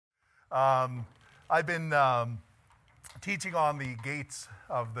I've been teaching on the gates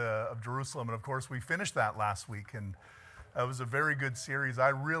of Jerusalem, and of course we finished that last week, and it was a very good series. I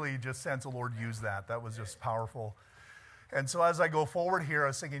really just sense the Lord use that. That was just powerful. And so as I go forward here, I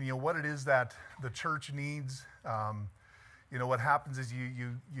was thinking, what it is that the church needs. What happens is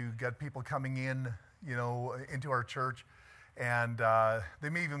you get people coming in, into our church, and they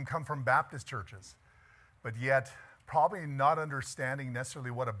may even come from Baptist churches, but yet probably not understanding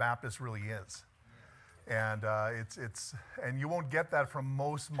necessarily what a Baptist really is. And and you won't get that from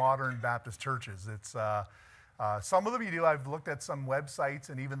most modern Baptist churches. It's some of them you do. I've looked at some websites,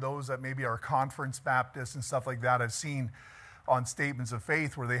 and even those that maybe are Conference Baptists and stuff like that, I've seen on statements of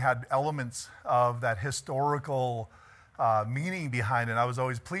faith where they had elements of that historical meaning behind it. I was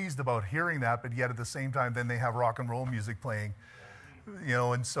always pleased about hearing that, but yet at the same time, then they have rock and roll music playing,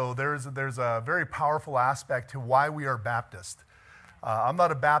 and so there's a very powerful aspect to why we are Baptist. I'm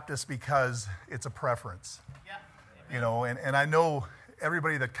not a Baptist because it's a preference, and I know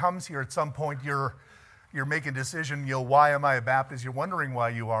everybody that comes here at some point, you're making a decision, why am I a Baptist? You're wondering why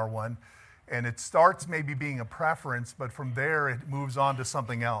you are one, and it starts maybe being a preference, but from there it moves on to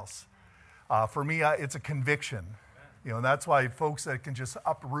something else. For me, it's a conviction. And that's why folks that can just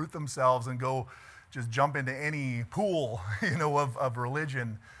uproot themselves and go just jump into any pool, of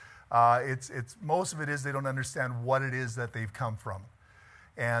religion, it's most of it is they don't understand what it is that they've come from.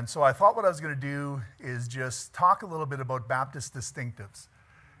 And so I thought what I was going to do is just talk a little bit about Baptist distinctives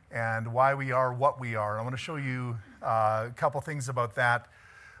and why we are what we are. I want to show you a couple things about that.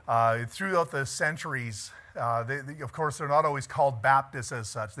 Throughout the centuries, of course, they're not always called Baptists as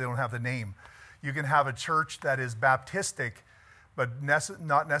such. They don't have the name. You can have a church that is Baptistic, but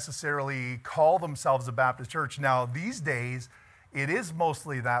not necessarily call themselves a Baptist church. Now, these days, it is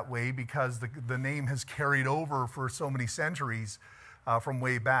mostly that way because the name has carried over for so many centuries from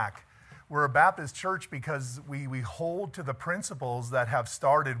way back. We're a Baptist church because we hold to the principles that have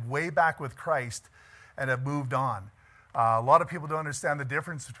started way back with Christ and have moved on. A lot of people don't understand the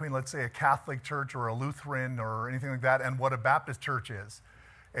difference between, let's say, a Catholic church or a Lutheran or anything like that and what a Baptist church is.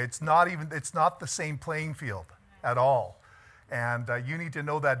 It's not the same playing field at all. And you need to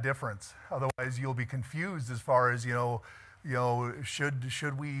know that difference. Otherwise, you'll be confused as far as,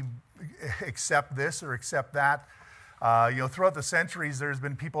 should we accept this or accept that? Throughout the centuries, there's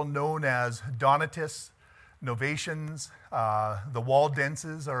been people known as Donatists, Novatians, the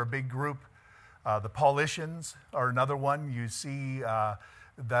Waldenses are a big group. The Paulicians are another one you see that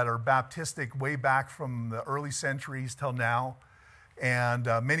are Baptistic way back from the early centuries till now. And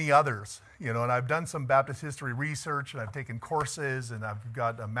many others, and I've done some Baptist history research, and I've taken courses, and I've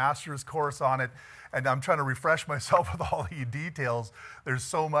got a master's course on it, and I'm trying to refresh myself with all the details. There's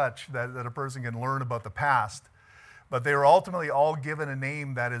so much that a person can learn about the past, but they were ultimately all given a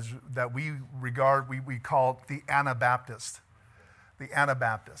name that we call it the Anabaptist, the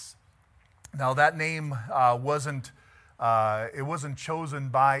Anabaptists. Now that name wasn't chosen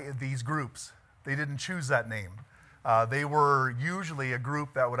by these groups. They didn't choose that name. They were usually a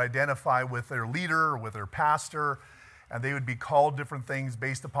group that would identify with their leader, with their pastor, and they would be called different things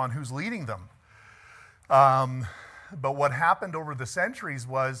based upon who's leading them. But what happened over the centuries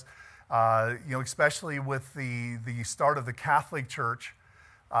was, especially with the start of the Catholic Church,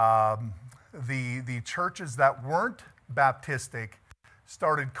 the churches that weren't Baptistic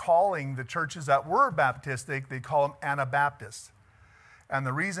started calling the churches that were Baptistic, they call them Anabaptists. And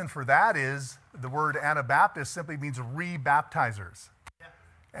the reason for that is the word Anabaptist simply means re-baptizers. Yeah.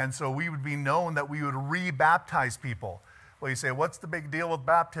 And so we would be known that we would re-baptize people. Well, you say, what's the big deal with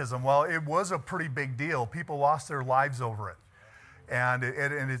baptism? Well, it was a pretty big deal. People lost their lives over it. And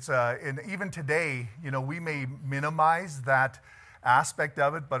and even today, we may minimize that aspect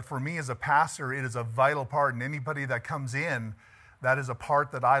of it, but for me as a pastor, it is a vital part. And anybody that comes in, that is a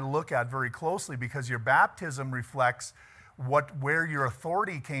part that I look at very closely because your baptism reflects where your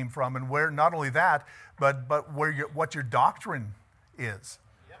authority came from, and where not only that, but what your doctrine is.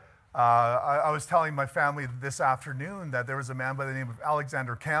 Yep. I was telling my family this afternoon that there was a man by the name of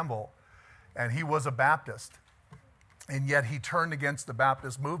Alexander Campbell, and he was a Baptist, and yet he turned against the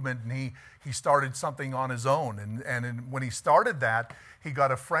Baptist movement, and he started something on his own. And when he started that, he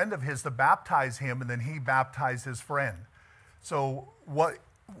got a friend of his to baptize him, and then he baptized his friend. So what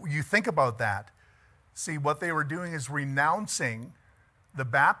you think about that? See, what they were doing is renouncing the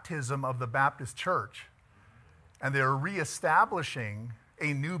baptism of the Baptist church, and they're reestablishing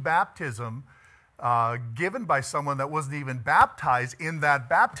a new baptism given by someone that wasn't even baptized in that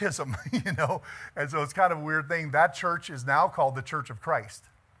baptism, And so it's kind of a weird thing. That church is now called the Church of Christ,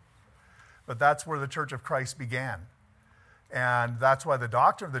 but that's where the Church of Christ began. And that's why the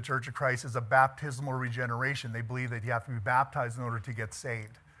doctrine of the Church of Christ is a baptismal regeneration. They believe that you have to be baptized in order to get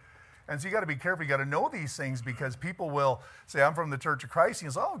saved. And so you got to be careful. You got to know these things, because people will say, I'm from the Church of Christ. And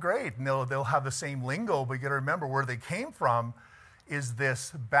you say, oh, great. And they'll have the same lingo, but you got to remember where they came from is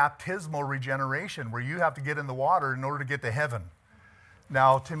this baptismal regeneration, where you have to get in the water in order to get to heaven.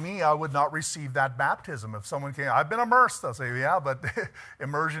 Now, to me, I would not receive that baptism. If someone came, I've been immersed, I'll say, yeah, but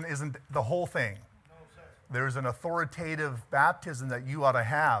immersion isn't the whole thing. There's an authoritative baptism that you ought to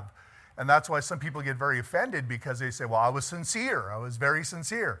have. And that's why some people get very offended, because they say, well, I was sincere. I was very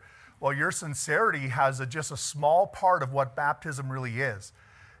sincere. Well, your sincerity has just a small part of what baptism really is.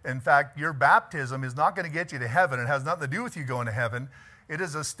 In fact, your baptism is not going to get you to heaven. It has nothing to do with you going to heaven. It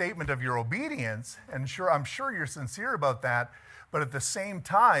is a statement of your obedience. And I'm sure you're sincere about that. But at the same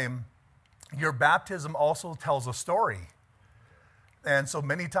time, your baptism also tells a story. And so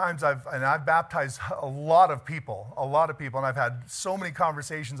many times I've baptized a lot of people, and I've had so many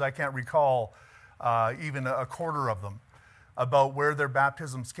conversations I can't recall even a quarter of them about where their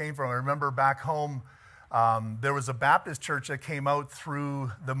baptisms came from. I remember back home, there was a Baptist church that came out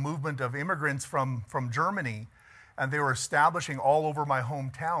through the movement of immigrants from Germany, and they were establishing all over my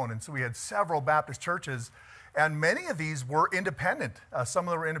hometown. And so we had several Baptist churches, and many of these were independent. Some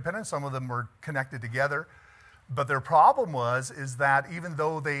of them were independent, some of them were connected together. But their problem is that even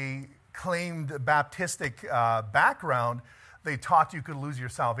though they claimed Baptistic background, they taught you could lose your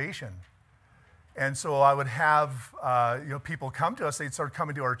salvation. And so I would have people come to us. They'd start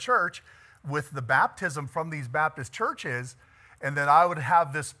coming to our church with the baptism from these Baptist churches, and then I would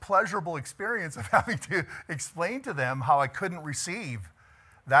have this pleasurable experience of having to explain to them how I couldn't receive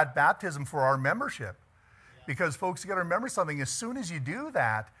that baptism for our membership. Because, folks, you got to remember something. As soon as you do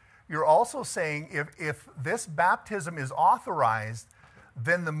that, you're also saying if this baptism is authorized,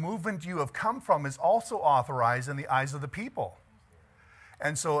 then the movement you have come from is also authorized in the eyes of the people.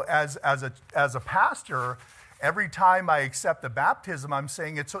 And so as a pastor, every time I accept the baptism, I'm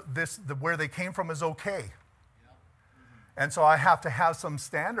saying where they came from is okay. And so I have to have some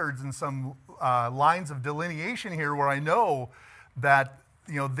standards and some lines of delineation here where I know that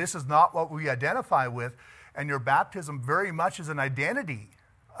this is not what we identify with. And your baptism very much is an identity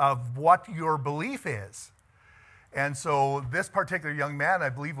of what your belief is. And so this particular young man, I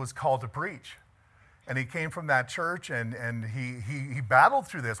believe, was called to preach. And he came from that church, and he battled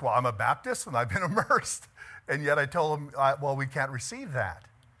through this. Well, I'm a Baptist, and I've been immersed. And yet I told him, well, we can't receive that.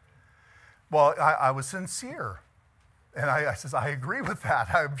 Well, I was sincere. And I says, I agree with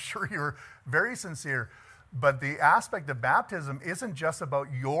that. I'm sure you're very sincere. But the aspect of baptism isn't just about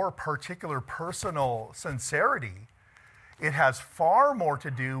your particular personal sincerity. It has far more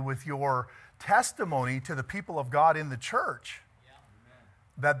to do with your testimony to the people of God in the church,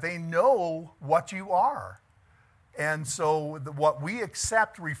 that they know what you are. And so what we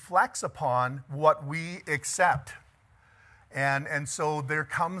accept reflects upon what we accept. And so there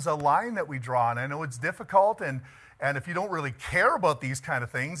comes a line that we draw. And I know it's difficult, and if you don't really care about these kind of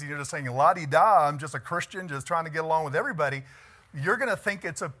things, and you're just saying, la-di-da, I'm just a Christian, just trying to get along with everybody, you're going to think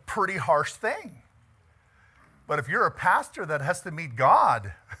it's a pretty harsh thing. But if you're a pastor that has to meet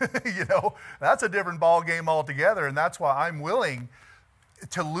God, that's a different ball game altogether. And that's why I'm willing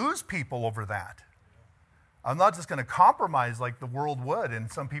to lose people over that. I'm not just going to compromise like the world would, and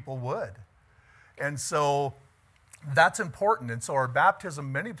some people would. And so that's important. And so our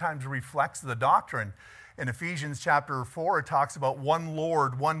baptism many times reflects the doctrine. In Ephesians chapter 4, it talks about one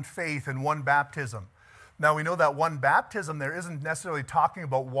Lord, one faith, and one baptism. Now, we know that one baptism there isn't necessarily talking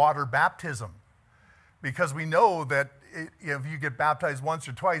about water baptism, because we know that if you get baptized once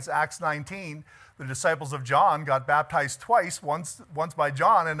or twice, Acts 19, the disciples of John got baptized twice, once by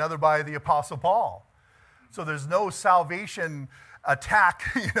John, another by the Apostle Paul. So there's no salvation attack,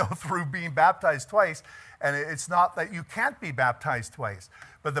 through being baptized twice. And it's not that you can't be baptized twice.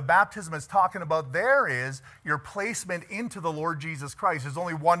 But the baptism it's talking about there is your placement into the Lord Jesus Christ. There's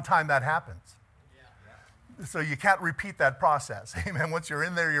only one time that happens. So you can't repeat that process. Amen. Once you're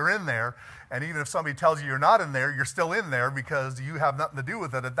in there, you're in there. And even if somebody tells you you're not in there, you're still in there, because you have nothing to do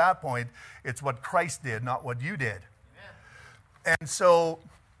with it at that point. It's what Christ did, not what you did. Amen. And so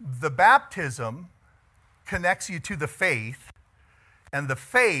the baptism connects you to the faith, and the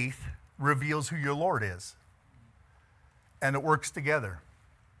faith reveals who your Lord is. And it works together.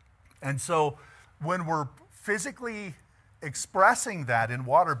 And so when we're physically expressing that in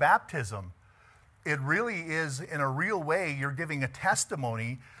water baptism, it really is, in a real way, you're giving a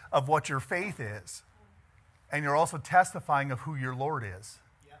testimony of what your faith is. And you're also testifying of who your Lord is.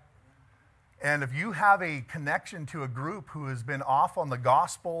 And if you have a connection to a group who has been off on the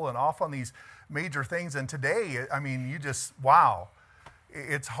gospel and off on these major things, and today, I mean, you just, wow,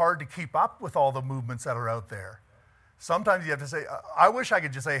 it's hard to keep up with all the movements that are out there. Sometimes you have to say, I wish I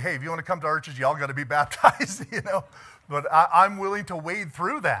could just say, hey, if you want to come to our church, y'all got to be baptized, you know. But I'm willing to wade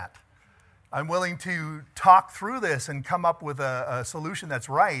through that. I'm willing to talk through this and come up with a solution that's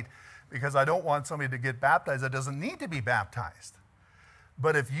right, because I don't want somebody to get baptized that doesn't need to be baptized.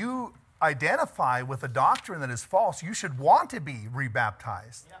 But if you identify with a doctrine that is false, you should want to be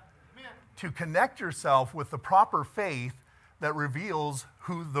rebaptized. Yeah. To connect yourself with the proper faith that reveals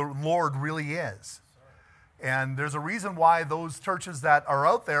who the Lord really is. And there's a reason why those churches that are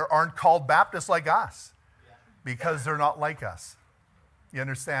out there aren't called Baptists like us, because they're not like us. You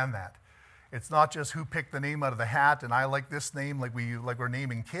understand that? It's not just who picked the name out of the hat and I like this name like we're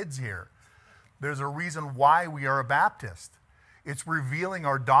naming kids here. There's a reason why we are a Baptist. It's revealing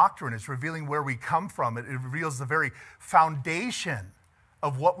our doctrine. It's revealing where we come from. It reveals the very foundation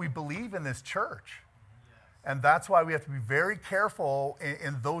of what we believe in this church. And that's why we have to be very careful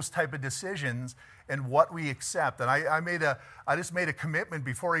in those type of decisions and what we accept. And I just made a commitment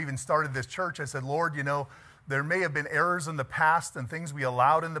before I even started this church. I said, Lord, you know, there may have been errors in the past and things we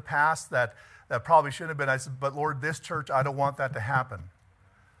allowed in the past that probably shouldn't have been. I said, but Lord, this church, I don't want that to happen.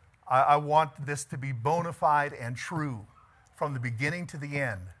 I want this to be bona fide and true from the beginning to the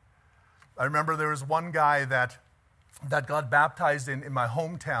end. I remember there was one guy that got baptized in my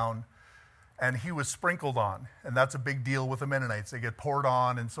hometown, and he was sprinkled on. And that's a big deal with the Mennonites. They get poured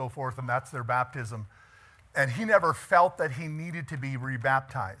on and so forth, and that's their baptism. And he never felt that he needed to be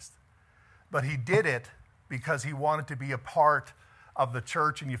rebaptized. But he did it because he wanted to be a part of the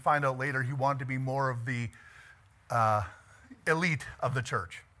church, and you find out later he wanted to be more of the elite of the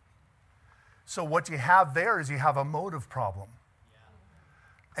church. So what you have there is you have a motive problem.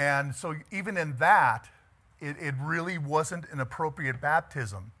 Yeah. And so even in that, it really wasn't an appropriate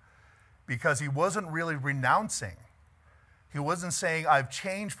baptism, because he wasn't really renouncing. He wasn't saying, I've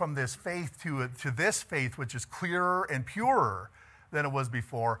changed from this faith to this faith, which is clearer and purer than it was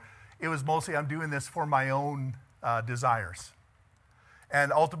before. It was mostly, I'm doing this for my own desires.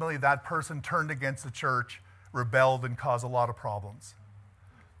 And ultimately, that person turned against the church, rebelled, and caused a lot of problems.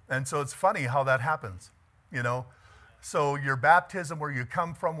 And so it's funny how that happens, you know. So your baptism, where you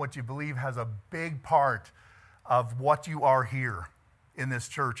come from, what you believe, has a big part of what you are here in this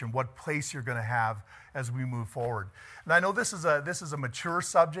church and what place you're going to have as we move forward. And I know this is a mature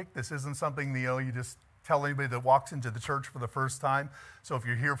subject. This isn't something, you know, you just tell anybody that walks into the church for the first time. So if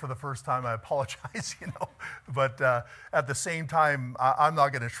you're here for the first time, I apologize, you know. But at the same time, I'm not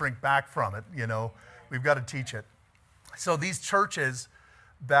going to shrink back from it, you know. We've got to teach it. So these churches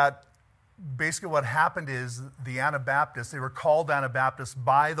that basically what happened is the Anabaptists, they were called Anabaptists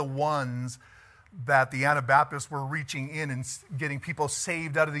by the ones that the Anabaptists were reaching in and getting people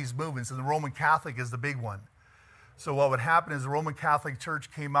saved out of these movements. And the Roman Catholic is the big one. So what would happen is the Roman Catholic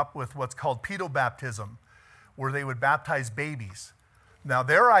Church came up with what's called pedobaptism, where they would baptize babies. Now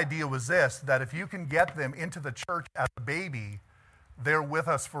their idea was this, that if you can get them into the church as a baby, they're with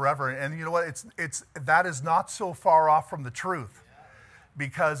us forever. And you know what? That is not so far off from the truth.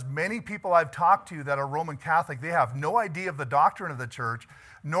 Because many people I've talked to that are Roman Catholic, they have no idea of the doctrine of the church,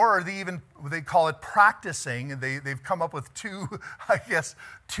 nor are they even, they call it practicing. And they've come up with two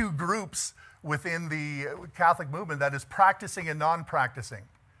groups within the Catholic movement, that is practicing and non-practicing.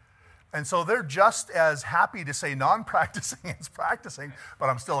 And so they're just as happy to say non-practicing as practicing, but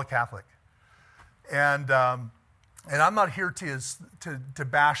I'm still a Catholic. And I'm not here to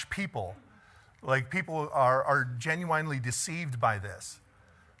bash people. Like, people are genuinely deceived by this.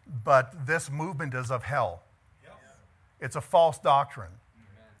 But this movement is of hell. It's a false doctrine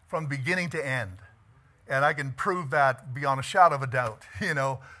from beginning to end. And I can prove that beyond a shadow of a doubt. You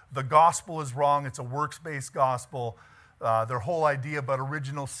know, the gospel is wrong. It's a works-based gospel. Their whole idea about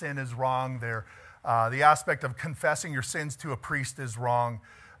original sin is wrong. The aspect of confessing your sins to a priest is wrong.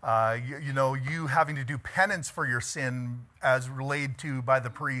 You having to do penance for your sin as relayed to by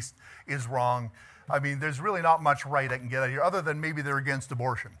the priest is wrong. I mean, there's really not much right I can get out of here, other than maybe they're against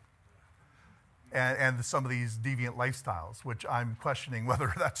abortion and some of these deviant lifestyles, which I'm questioning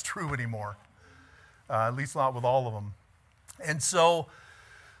whether that's true anymore, at least not with all of them. And so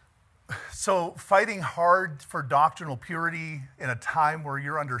fighting hard for doctrinal purity in a time where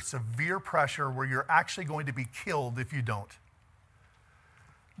you're under severe pressure, where you're actually going to be killed if you don't.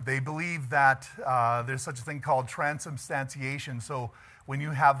 They believe that there's such a thing called transubstantiation. So when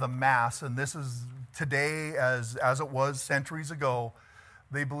you have the Mass, and this is today as it was centuries ago,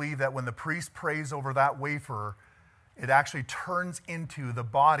 they believe that when the priest prays over that wafer, it actually turns into the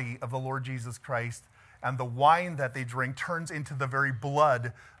body of the Lord Jesus Christ, and the wine that they drink turns into the very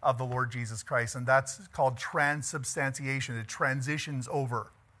blood of the Lord Jesus Christ. And that's called transubstantiation. It transitions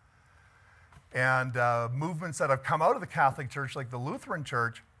over. And movements that have come out of the Catholic Church, like the Lutheran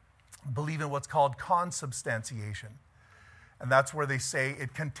Church, believe in what's called consubstantiation. And that's where they say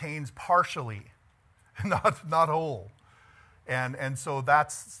it contains partially, not whole. And so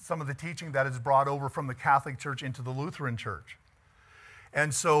that's some of the teaching that is brought over from the Catholic Church into the Lutheran Church.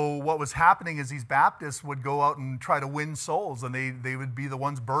 And so what was happening is these Baptists would go out and try to win souls, and they would be the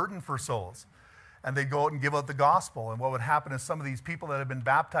ones burdened for souls. And they'd go out and give out the gospel. And what would happen is some of these people that had been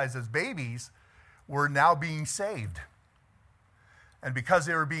baptized as babies were now being saved. And because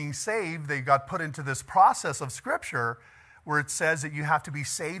they were being saved, they got put into this process of Scripture where it says that you have to be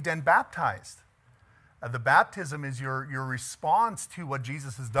saved and baptized. The baptism is your response to what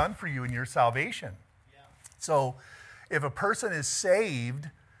Jesus has done for you in your salvation. Yeah. So if a person is saved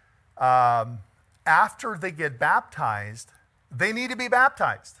after they get baptized, they need to be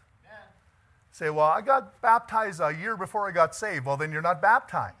baptized. Yeah. Say, well, I got baptized a year before I got saved. Well, then you're not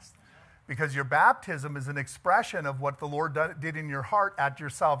baptized. Because your baptism is an expression of what the Lord did in your heart at your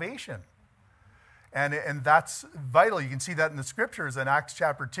salvation. And that's vital. You can see that in the Scriptures in Acts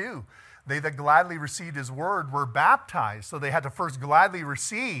chapter 2. They that gladly received his word were baptized. So they had to first gladly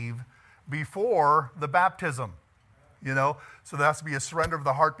receive before the baptism. You know, so there has to be a surrender of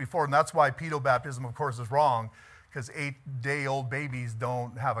the heart before. And that's why pedobaptism, of course, is wrong, because 8-day-old babies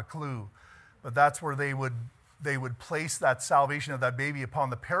don't have a clue. But that's where they would place that salvation of that baby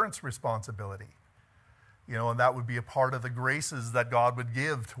upon the parents' responsibility. You know, and that would be a part of the graces that God would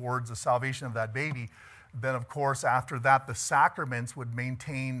give towards the salvation of that baby. Then, of course, after that, the sacraments would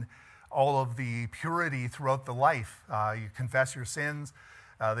maintain all of the purity throughout the life. You confess your sins.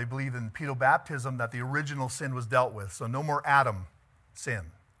 They believe in pedobaptism that the original sin was dealt with. So no more Adam sin.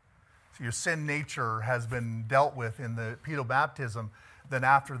 So your sin nature has been dealt with in the pedobaptism. Then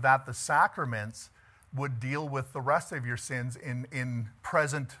after that, the sacraments would deal with the rest of your sins in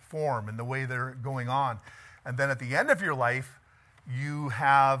present form, in the way they're going on. And then at the end of your life, you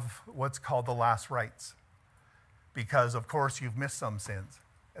have what's called the last rites. Because, of course, you've missed some sins.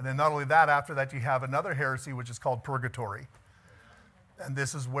 And then not only that, after that, you have another heresy, which is called purgatory. And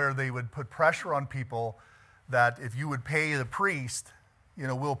this is where they would put pressure on people that if you would pay the priest, you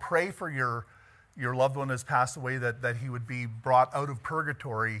know, we'll pray for your loved one has passed away, that he would be brought out of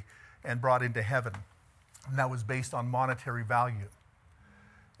purgatory and brought into heaven. And that was based on monetary value.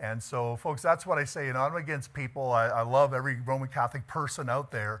 And so, folks, that's what I say. You know, I'm against people. I love every Roman Catholic person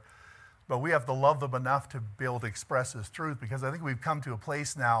out there. But we have to love them enough to be able to express this truth, because I think we've come to a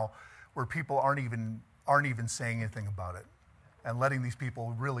place now where people aren't even saying anything about it and letting these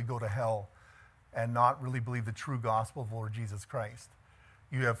people really go to hell and not really believe the true gospel of the Lord Jesus Christ.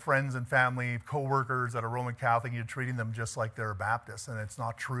 You have friends and family, co-workers that are Roman Catholic, and you're treating them just like they're a Baptist, and it's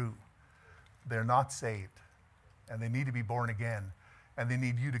not true. They're not saved, and they need to be born again, and they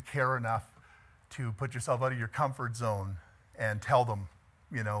need you to care enough to put yourself out of your comfort zone and tell them,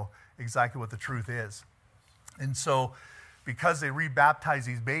 you know, exactly what the truth is. And so, because they rebaptized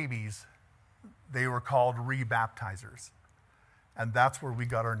these babies, they were called rebaptizers. And that's where we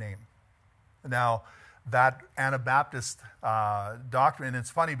got our name. Now, that Anabaptist doctrine, and it's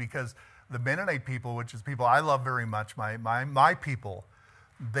funny because the Mennonite people, which is people I love very much, my people,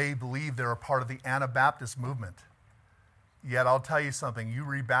 they believe they're a part of the Anabaptist movement. Yet I'll tell you something, you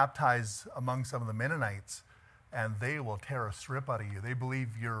rebaptize among some of the Mennonites, and they will tear a strip out of you. They believe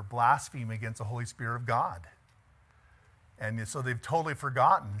you're blaspheming against the Holy Spirit of God. And so they've totally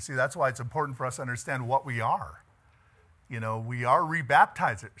forgotten. See, that's why it's important for us to understand what we are. You know, we are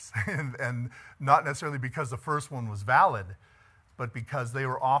rebaptizers, and not necessarily because the first one was valid, but because they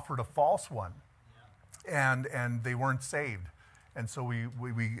were offered a false one, and they weren't saved. And so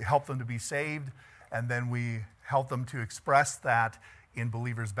we help them to be saved, and then we help them to express that in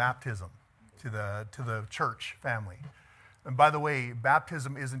believers' baptism to the church family. And by the way,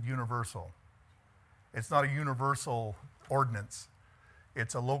 baptism isn't universal. It's not a universal ordinance.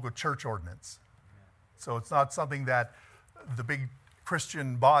 It's a local church ordinance. So it's not something that the big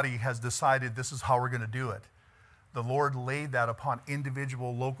Christian body has decided this is how we're going to do it. The Lord laid that upon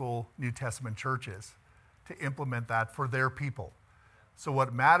individual local New Testament churches to implement that for their people. So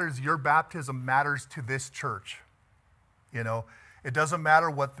what matters, your baptism matters to this church. You know, it doesn't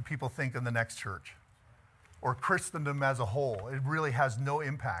matter what the people think in the next church or Christendom as a whole. It really has no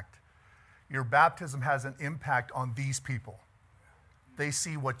impact. Your baptism has an impact on these people. They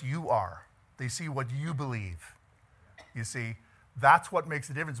see what you are. They see what you believe. You see, that's what makes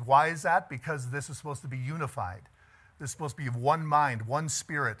a difference. Why is that? Because this is supposed to be unified. This is supposed to be of one mind, one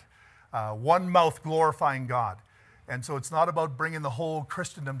spirit, one mouth glorifying God. And so it's not about bringing the whole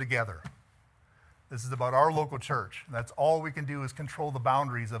Christendom together. This is about our local church. That's all we can do is control the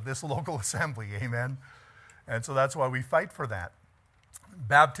boundaries of this local assembly, amen? And so that's why we fight for that.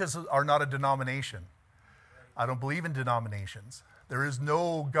 Baptists are not a denomination. I don't believe in denominations. There is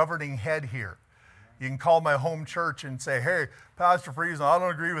no governing head here. You can call my home church and say, hey, Pastor Friesen, I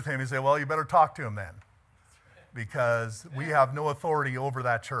don't agree with him. You say, well, you better talk to him then, because we have no authority over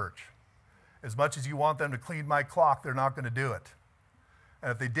that church. As much as you want them to clean my clock, they're not going to do it.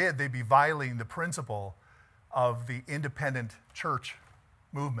 And if they did, they'd be violating the principle of the independent church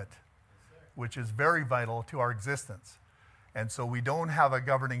movement, which is very vital to our existence. And so we don't have a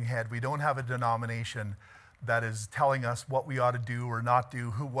governing head. We don't have a denomination that is telling us what we ought to do or not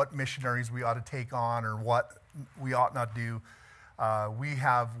do, what missionaries we ought to take on or what we ought not do. We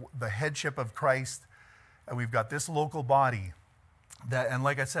have the headship of Christ, and we've got this local body that, and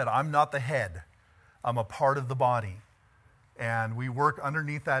like I said, I'm not the head. I'm a part of the body. And we work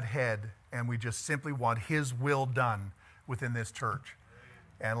underneath that head, and we just simply want his will done within this church.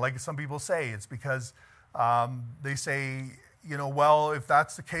 And like some people say, it's because they say, you know, well, if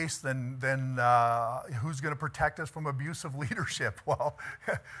that's the case, then who's going to protect us from abusive leadership? Well,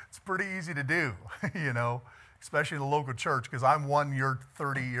 it's pretty easy to do, you know, especially in the local church, because I'm 1, you're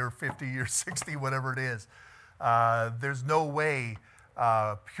 30, you're 50, you're 60, whatever it is. There's no way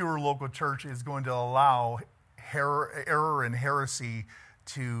pure local church is going to allow error and heresy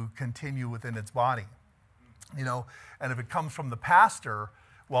to continue within its body, you know. And if it comes from the pastor,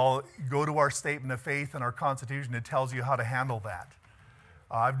 well, go to our statement of faith and our Constitution. It tells you how to handle that.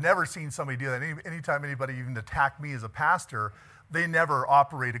 I've never seen somebody do that. Anytime anybody even attack me as a pastor, they never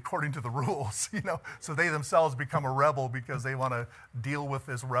operate according to the rules, you know. So they themselves become a rebel because they want to deal with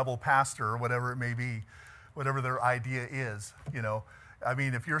this rebel pastor or whatever it may be, whatever their idea is, you know. I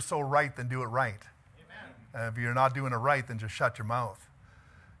mean, if you're so right, then do it right. Amen. And if you're not doing it right, then just shut your mouth.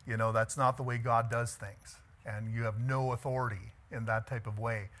 You know, that's not the way God does things. And you have no authority in that type of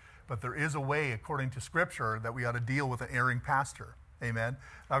way. But there is a way, according to Scripture, that we ought to deal with an erring pastor. Amen? And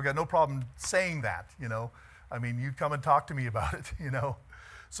I've got no problem saying that, you know. I mean, you come and talk to me about it, you know.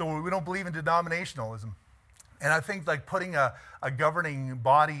 So we don't believe in denominationalism. And I think like putting a governing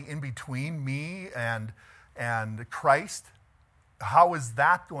body in between me and Christ, how is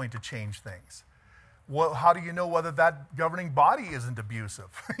that going to change things? Well, how do you know whether that governing body isn't abusive?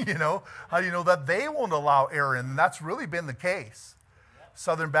 You know, how do you know that they won't allow error? And that's really been the case.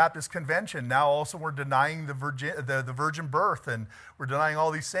 Southern Baptist Convention, now also we're denying the virgin birth, and we're denying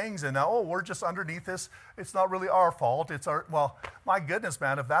all these things, and now, oh, we're just underneath this. It's not really our fault. It's our, well, my goodness,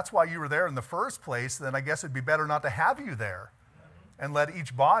 man, if that's why you were there in the first place, then I guess it'd be better not to have you there and let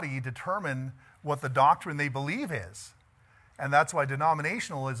each body determine what the doctrine they believe is. And that's why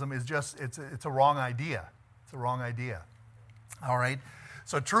denominationalism is just, it's a wrong idea. It's a wrong idea. All right?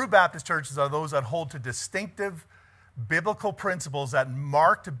 So true Baptist churches are those that hold to distinctive biblical principles that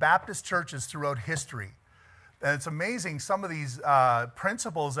marked Baptist churches throughout history. And it's amazing, some of these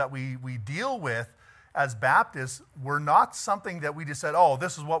principles that we deal with as Baptists were not something that we just said, oh,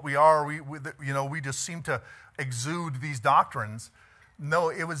 this is what we are. We just seem to exude these doctrines. No,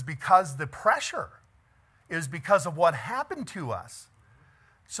 it was because the pressure. It was because of what happened to us.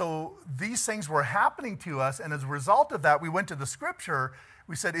 So these things were happening to us, and as a result of that, we went to the Scripture.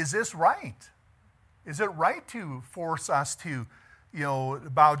 We said, is this right? Is it right to force us to,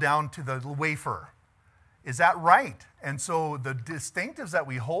 bow down to the wafer? Is that right? And so the distinctives that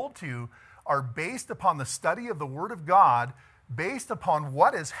we hold to are based upon the study of the Word of God, based upon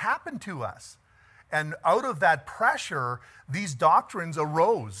what has happened to us. And out of that pressure, these doctrines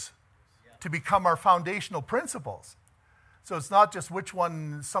arose to become our foundational principles. So it's not just which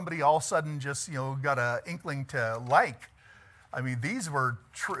one somebody all of a sudden just, got an inkling to like. I mean, these were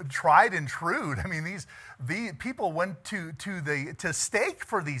tried and true. I mean, these people went to stake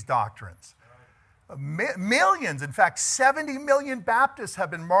for these doctrines. Millions, in fact, 70 million Baptists have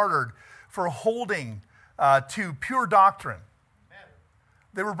been martyred for holding to pure doctrine.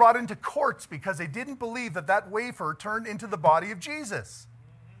 They were brought into courts because they didn't believe that wafer turned into the body of Jesus.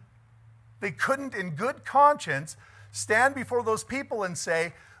 They couldn't, in good conscience, stand before those people and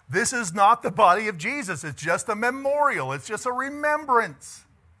say, this is not the body of Jesus. It's just a memorial. It's just a remembrance.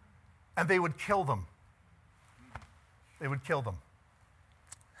 And they would kill them. They would kill them.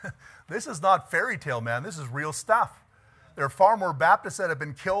 This is not fairy tale, man. This is real stuff. There are far more Baptists that have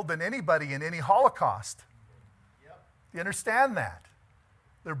been killed than anybody in any Holocaust. Yep. You understand that?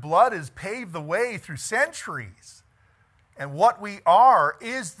 Their blood has paved the way through centuries. And what we are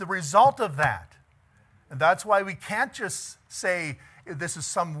is the result of that. And that's why we can't just say this is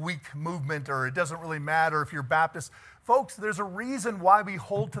some weak movement or it doesn't really matter if you're Baptist. Folks, there's a reason why we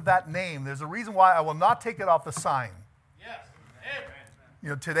hold to that name. There's a reason why I will not take it off the sign. Yes.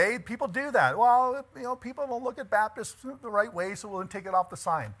 Amen. Today people do that. Well, people don't look at Baptists the right way, so we'll take it off the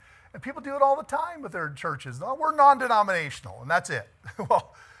sign. And people do it all the time with their churches. No, we're non-denominational, and that's it.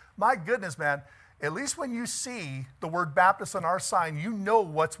 Well, my goodness, man, at least when you see the word Baptist on our sign, you know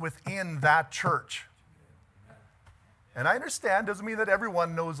what's within that church. And I understand, doesn't mean that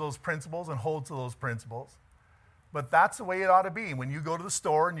everyone knows those principles and holds to those principles. But that's the way it ought to be. When you go to the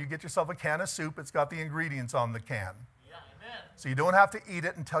store and you get yourself a can of soup, it's got the ingredients on the can. Yeah, amen. So you don't have to eat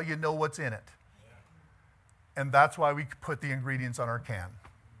it until you know what's in it. And that's why we put the ingredients on our can.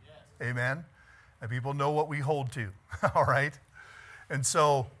 Yes. Amen? And people know what we hold to. All right? And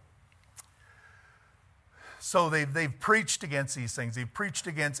so they've preached against these things. They've preached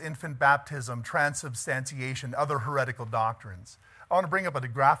against infant baptism, transubstantiation, other heretical doctrines. I want to bring up a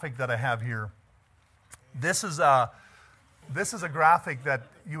graphic that I have here. This is a graphic that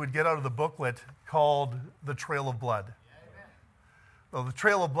you would get out of the booklet called The Trail of Blood. Well, the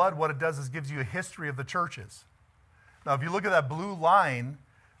Trail of Blood, what it does is gives you a history of the churches. Now, if you look at that blue line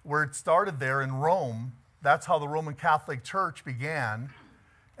where it started there in Rome, that's how the Roman Catholic Church began.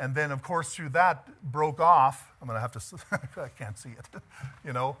 And then, of course, through that broke off. I'm going to have to, I can't see it,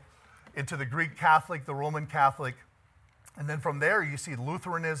 into the Greek Catholic, the Roman Catholic. And then from there, you see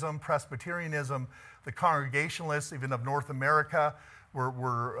Lutheranism, Presbyterianism, the Congregationalists, even of North America,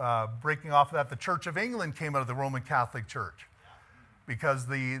 were breaking off of that. The Church of England came out of the Roman Catholic Church because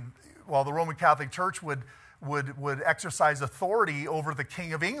the Roman Catholic Church would exercise authority over the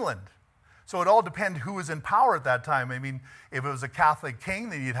King of England. So it all depended who was in power at that time. I mean, if it was a Catholic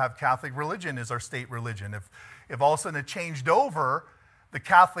king, then you'd have Catholic religion as our state religion. If all of a sudden it changed over, the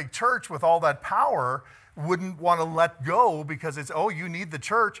Catholic Church with all that power wouldn't want to let go because it's, you need the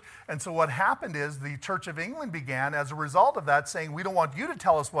church. And so what happened is the Church of England began as a result of that saying, we don't want you to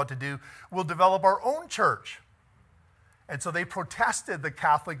tell us what to do. We'll develop our own church. And so they protested the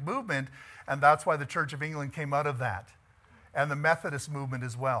Catholic movement, and that's why the Church of England came out of that, and the Methodist movement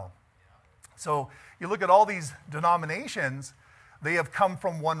as well. So you look at all these denominations, they have come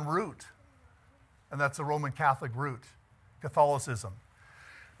from one root, and that's the Roman Catholic root, Catholicism.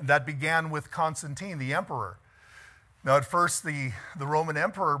 And that began with Constantine, the emperor. Now, at first, the Roman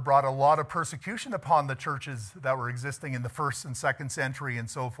emperor brought a lot of persecution upon the churches that were existing in the 1st and 2nd century and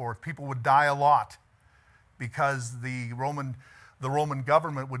so forth. People would die a lot because the Roman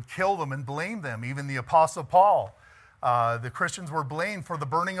government would kill them and blame them. Even the Apostle Paul, the Christians were blamed for the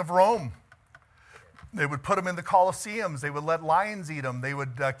burning of Rome. They would put them in the Colosseums. They would let lions eat them. They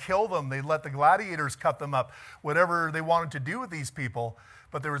would kill them. They'd let the gladiators cut them up, whatever they wanted to do with these people.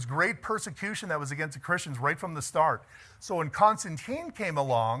 But there was great persecution that was against the Christians right from the start. So when Constantine came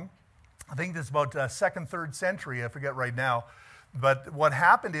along, I think this is about 2nd, 3rd century, I forget right now. But what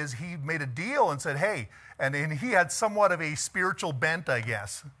happened is he made a deal and said, hey, and he had somewhat of a spiritual bent, I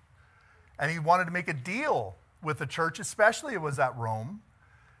guess. And he wanted to make a deal with the church, especially it was at Rome.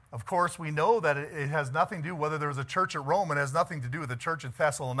 Of course, we know that it has nothing to do whether there was a church at Rome. It has nothing to do with the church at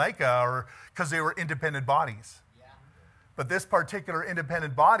Thessalonica or because they were independent bodies. Yeah. But this particular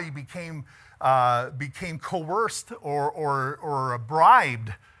independent body became coerced or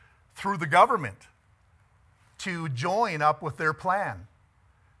bribed through the government to join up with their plan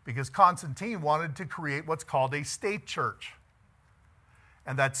because Constantine wanted to create what's called a state church.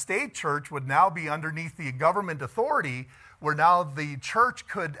 And that state church would now be underneath the government authority, where now the church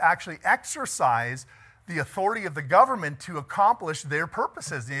could actually exercise the authority of the government to accomplish their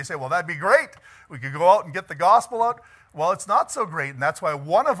purposes. And you say, well, that'd be great. We could go out and get the gospel out. Well, it's not so great. And that's why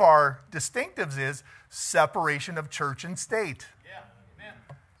one of our distinctives is separation of church and state. Yeah. Amen.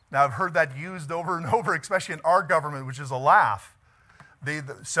 Now, I've heard that used over and over, especially in our government, which is a laugh. They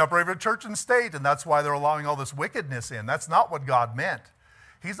separated church and state, and that's why they're allowing all this wickedness in. That's not what God meant.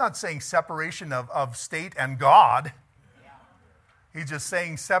 He's not saying separation of state and God. He's just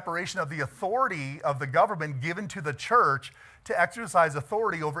saying separation of the authority of the government given to the church to exercise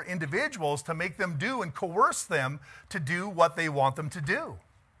authority over individuals to make them do and coerce them to do what they want them to do.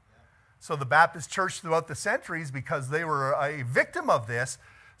 So the Baptist church throughout the centuries, because they were a victim of this,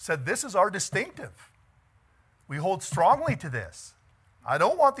 said this is our distinctive. We hold strongly to this. I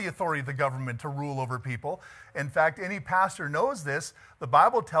don't want the authority of the government to rule over people. In fact, any pastor knows this. The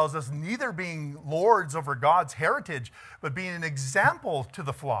Bible tells us neither being lords over God's heritage, but being an example to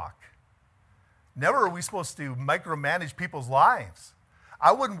the flock. Never are we supposed to micromanage people's lives.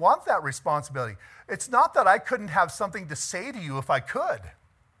 I wouldn't want that responsibility. It's not that I couldn't have something to say to you if I could.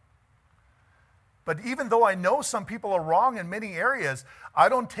 But even though I know some people are wrong in many areas, I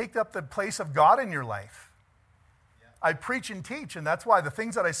don't take up the place of God in your life. Yeah. I preach and teach, and that's why the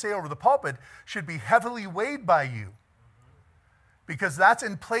things that I say over the pulpit should be heavily weighed by you. Because that's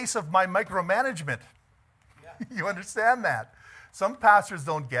in place of my micromanagement. Yeah. You understand that? Some pastors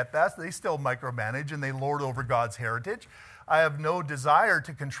don't get that. They still micromanage and they lord over God's heritage. I have no desire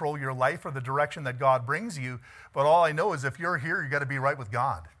to control your life or the direction that God brings you, but all I know is if you're here, you got to be right with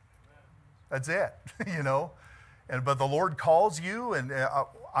God. That's it, you know. But the Lord calls you, and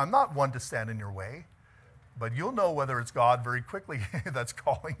I'm not one to stand in your way, but you'll know whether it's God very quickly that's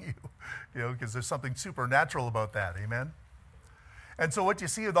calling you, because there's something supernatural about that, amen? And so what you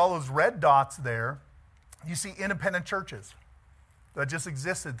see with all those red dots there, you see independent churches that just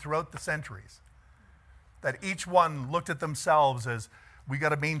existed throughout the centuries, that each one looked at themselves as, we got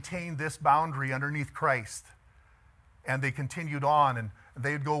to maintain this boundary underneath Christ. And they continued on, and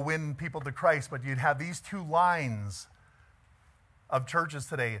they'd go win people to Christ, but you'd have these two lines of churches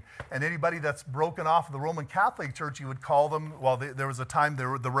today. And anybody that's broken off of the Roman Catholic Church, you would call them, well, there was a time the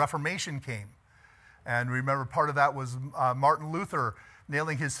Reformation came. And remember, part of that was Martin Luther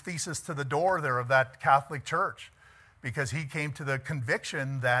nailing his thesis to the door there of that Catholic Church, because he came to the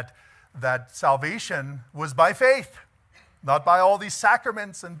conviction that salvation was by faith, not by all these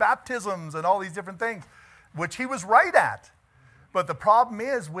sacraments and baptisms and all these different things, which he was right at. But the problem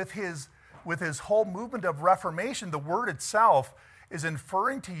is with his whole movement of Reformation, the word itself is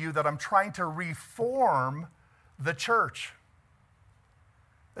inferring to you that I'm trying to reform the church.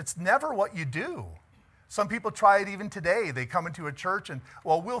 It's never what you do. Some people try it even today. They come into a church and,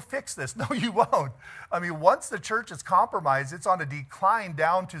 well, we'll fix this. No, you won't. I mean, once the church is compromised, it's on a decline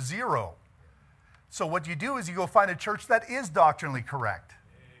down to zero. So what you do is you go find a church that is doctrinally correct.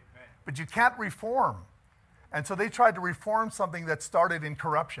 Amen. But you can't reform. And so they tried to reform something that started in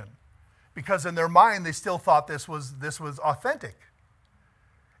corruption, because in their mind they still thought this was authentic.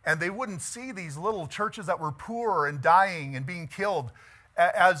 And they wouldn't see these little churches that were poor and dying and being killed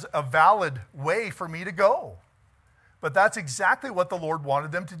as a valid way for me to go. But that's exactly what the Lord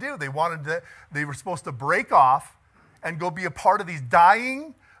wanted them to do. They were supposed to break off and go be a part of these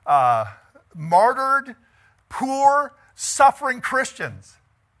dying, martyred, poor, suffering Christians.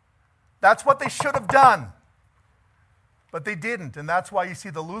 That's what they should have done. But they didn't, and that's why you see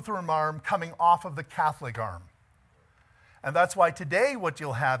the Lutheran arm coming off of the Catholic arm. And that's why today what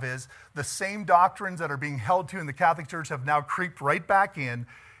you'll have is the same doctrines that are being held to in the Catholic Church have now creeped right back in.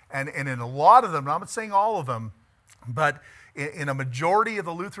 And in a lot of them, I'm not saying all of them, but in a majority of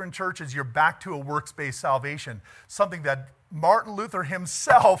the Lutheran churches, you're back to a works-based salvation, something that Martin Luther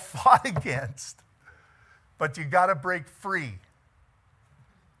himself fought against. But you got to break free.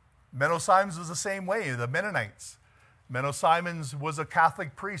 Menno Simons was the same way, the Mennonites. Menno Simons was a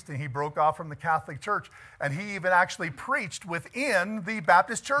Catholic priest, and he broke off from the Catholic Church, and he even actually preached within the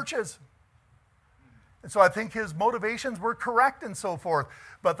Baptist churches. And so I think his motivations were correct and so forth.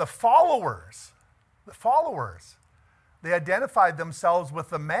 But the followers, they identified themselves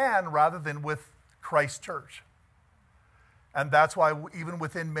with the man rather than with Christ's church. And that's why even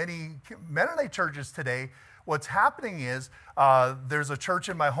within many Mennonite churches today, what's happening is there's a church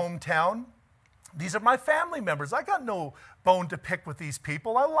in my hometown. These are my family members. I got no bone to pick with these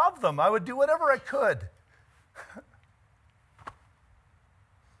people. I love them. I would do whatever I could.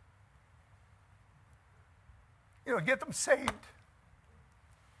 Get them saved.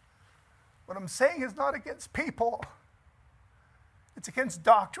 What I'm saying is not against people. It's against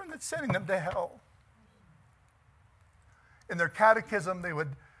doctrine that's sending them to hell. In their catechism, they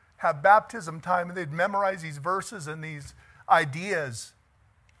would have baptism time, and they'd memorize these verses and these ideas.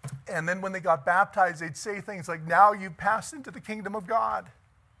 And then when they got baptized, they'd say things like, now you've passed into the kingdom of God.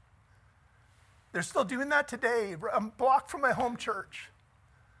 They're still doing that today. I'm blocked from my home church.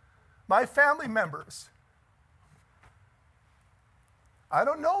 My family members. I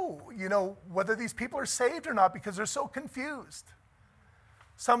don't know, whether these people are saved or not because they're so confused.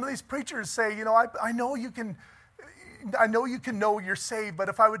 Some of these preachers say, I know you can know you're saved, but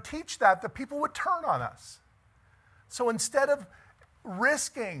if I would teach that, the people would turn on us. So instead of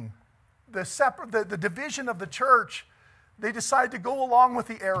risking the division of the church, they decide to go along with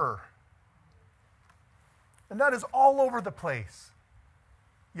the error. And that is all over the place.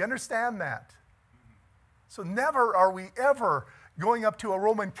 You understand that? So never are we ever going up to a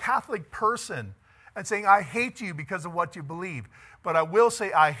Roman Catholic person and saying, I hate you because of what you believe. But I will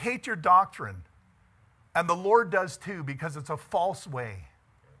say, I hate your doctrine. And the Lord does too, because it's a false way.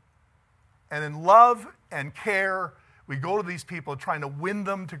 And in love and care, we go to these people trying to win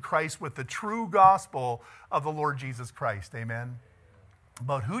them to Christ with the true gospel of the Lord Jesus Christ. Amen?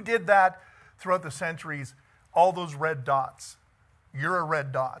 But who did that throughout the centuries, all those red dots. You're a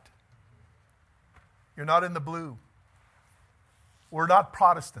red dot. You're not in the blue. We're not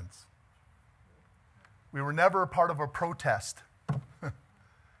Protestants. We were never a part of a protest.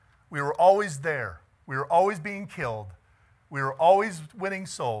 We were always there. We were always being killed. We were always winning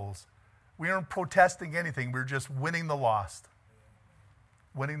souls. We weren't protesting anything. We were just winning the lost.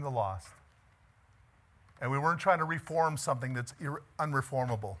 Winning the lost. And we weren't trying to reform something that's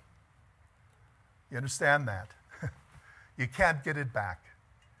unreformable. You understand that? You can't get it back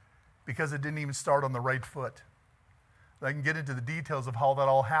because it didn't even start on the right foot. I can get into the details of how that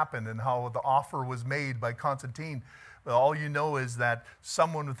all happened and how the offer was made by Constantine. But all you know is that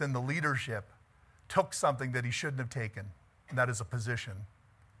someone within the leadership took something that he shouldn't have taken, and that is a position.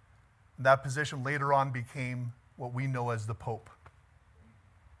 And that position later on became what we know as the Pope.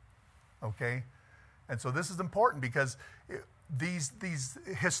 Okay? And so this is important because these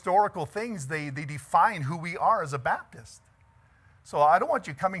historical things, they define who we are as a Baptist. So I don't want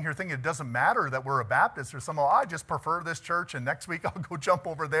you coming here thinking it doesn't matter that we're a Baptist or somehow I just prefer this church and next week I'll go jump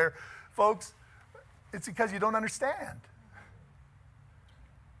over there. Folks, it's because you don't understand.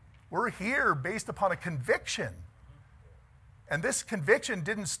 We're here based upon a conviction. And this conviction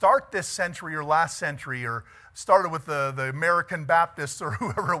didn't start this century or last century or started with the American Baptists or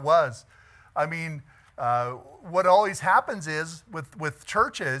whoever it was. I mean, what always happens is with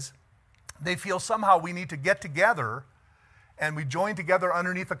churches, they feel somehow we need to get together and we join together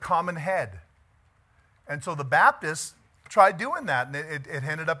underneath a common head. And so the Baptists tried doing that, and it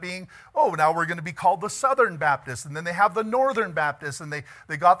ended up being, now we're going to be called the Southern Baptists, and then they have the Northern Baptists, and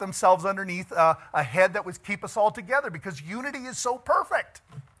they got themselves underneath a head that would keep us all together because unity is so perfect.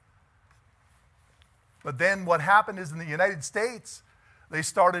 But then what happened is in the United States, they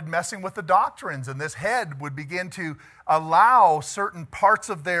started messing with the doctrines, and this head would begin to allow certain parts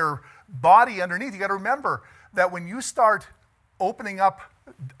of their body underneath. You got to remember that when you start opening up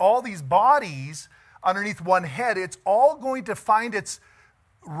all these bodies underneath one head, it's all going to find its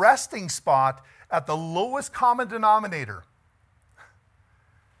resting spot at the lowest common denominator.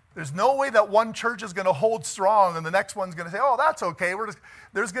 There's no way that one church is going to hold strong and the next one's going to say, that's okay.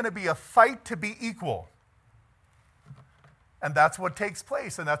 There's going to be a fight to be equal. And that's what takes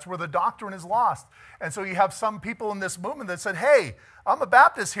place, and that's where the doctrine is lost. And so you have some people in this movement that said, hey, I'm a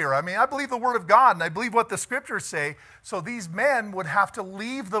Baptist here. I mean, I believe the Word of God, and I believe what the Scriptures say. So these men would have to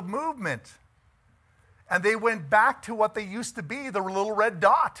leave the movement. And they went back to what they used to be, the little red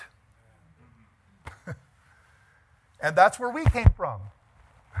dot. And that's where we came from.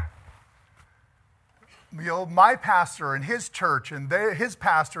 My pastor and his church and his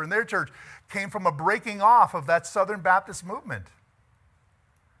pastor and their church came from a breaking off of that Southern Baptist movement.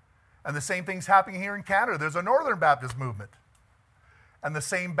 And the same thing's happening here in Canada. There's a Northern Baptist movement. And the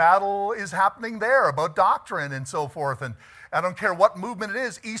same battle is happening there about doctrine and so forth. And I don't care what movement it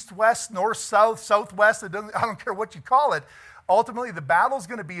is, east, west, north, south, southwest, I don't care what you call it. Ultimately, the battle's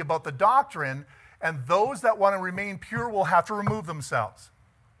going to be about the doctrine, and those that want to remain pure will have to remove themselves.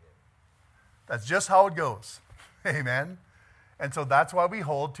 That's just how it goes. Amen. And so that's why we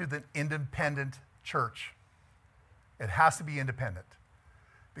hold to the independent church. It has to be independent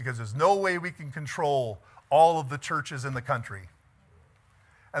because there's no way we can control all of the churches in the country.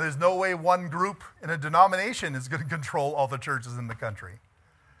 And there's no way one group in a denomination is going to control all the churches in the country.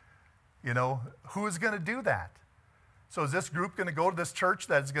 Who is going to do that? So is this group going to go to this church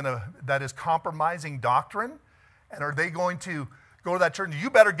that is compromising doctrine? And are they going to go to that church and you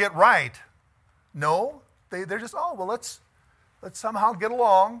better get right? No, they're just, let's somehow get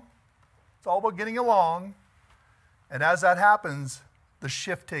along. It's all about getting along. And as that happens, the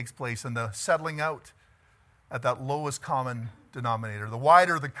shift takes place and the settling out at that lowest common denominator. The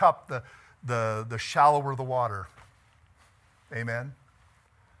wider the cup, the shallower the water. Amen?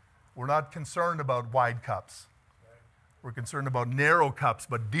 We're not concerned about wide cups. We're concerned about narrow cups,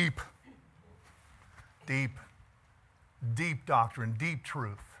 but deep. Deep. Deep doctrine, deep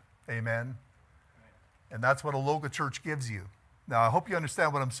truth. Amen? And that's what a local church gives you. Now, I hope you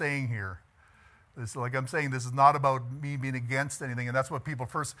understand what I'm saying here. Like I'm saying, this is not about me being against anything, and that's what people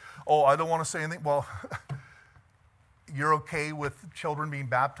first, I don't want to say anything. Well, you're okay with children being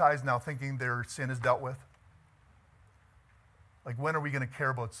baptized now thinking their sin is dealt with? Like, when are we going to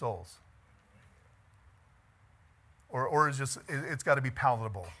care about souls? Or is it's got to be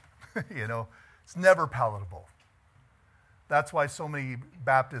palatable? It's never palatable. That's why so many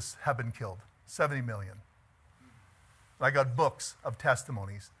Baptists have been killed. 70 million. I got books of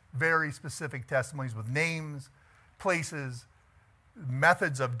testimonies, very specific testimonies with names, places,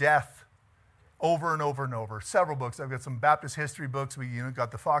 methods of death, over and over and over. Several books. I've got some Baptist history books. We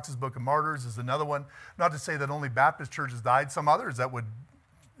got the Fox's Book of Martyrs is another one. Not to say that only Baptist churches died. Some others that would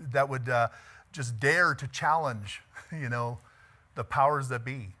just dare to challenge, the powers that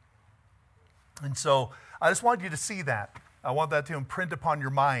be. And so I just want you to see that. I want that to imprint upon your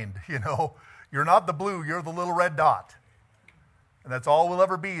mind. You're not the blue, you're the little red dot. And that's all we'll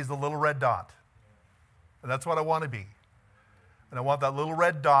ever be is the little red dot. And that's what I want to be. And I want that little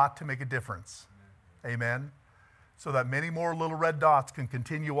red dot to make a difference. Amen. So that many more little red dots can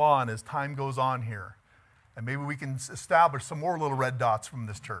continue on as time goes on here. And maybe we can establish some more little red dots from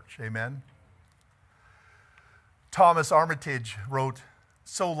this church. Amen. Thomas Armitage wrote,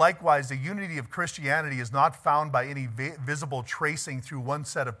 "So likewise, the unity of Christianity is not found by any visible tracing through one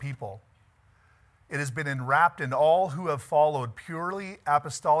set of people. It has been enwrapped in all who have followed purely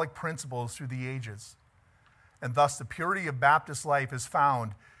apostolic principles through the ages. And thus the purity of Baptist life is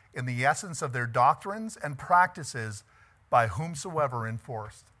found in the essence of their doctrines and practices by whomsoever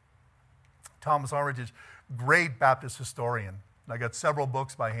enforced." Thomas Armitage, great Baptist historian. I got several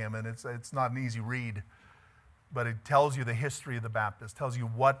books by him, and it's not an easy read. But it tells you the history of the Baptist, tells you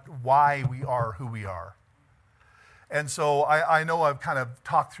why we are who we are. And so I know I've kind of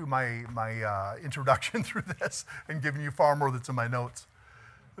talked through my introduction through this and given you far more that's in my notes.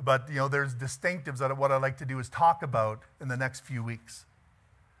 But, there's distinctives that what I'd like to do is talk about in the next few weeks.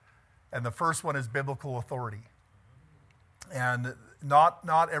 And the first one is biblical authority. And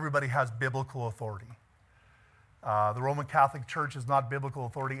not everybody has biblical authority. The Roman Catholic Church is not biblical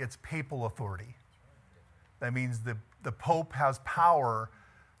authority, it's papal authority. That means the Pope has power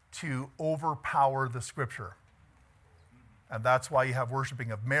to overpower the Scripture. And that's why you have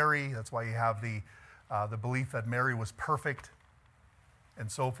worshiping of Mary. That's why you have the belief that Mary was perfect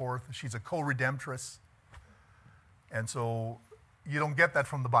and so forth. She's a co-redemptress. And so you don't get that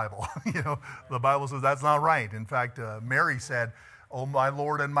from the Bible. The Bible says that's not right. In fact, Mary said, "Oh, my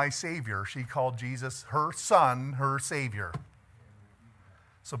Lord and my Savior." She called Jesus her son, her Savior.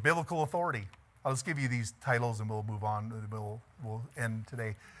 So biblical authority. I'll just give you these titles and we'll move on. We'll end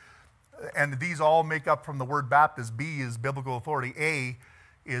today. And these all make up from the word Baptist. B is biblical authority. A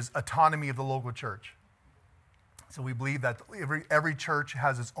is autonomy of the local church. So we believe that every church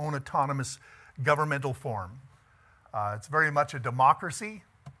has its own autonomous governmental form. It's very much a democracy,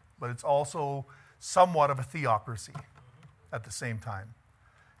 but it's also somewhat of a theocracy at the same time.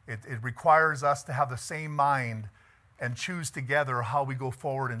 It requires us to have the same mind and choose together how we go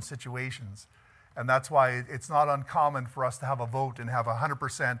forward in situations. And that's why it's not uncommon for us to have a vote and have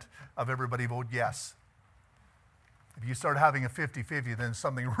 100% of everybody vote yes. If you start having a 50-50, then there's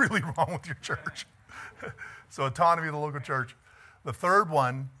something really wrong with your church. So autonomy of the local church. The third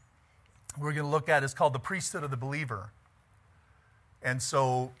one we're going to look at is called the priesthood of the believer. And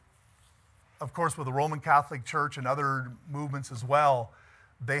so, of course, with the Roman Catholic Church and other movements as well,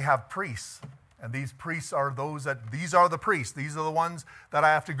 they have priests. And these priests are these are the priests. These are the ones that I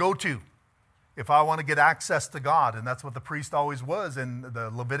have to go to if I want to get access to God. And that's what the priest always was in the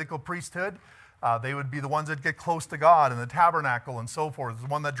Levitical priesthood. They would be the ones that get close to God in the tabernacle and so forth, the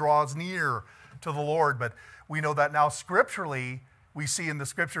one that draws near to the Lord. But we know that now scripturally, we see in the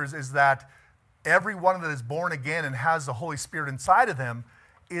scriptures is that everyone that is born again and has the Holy Spirit inside of them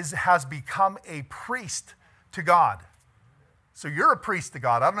has become a priest to God. So you're a priest to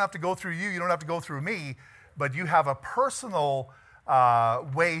God. I don't have to go through you. You don't have to go through me. But you have a personal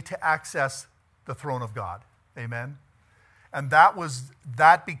way to access the throne of God. Amen? And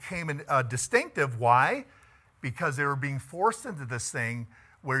that became a distinctive. Why? Because they were being forced into this thing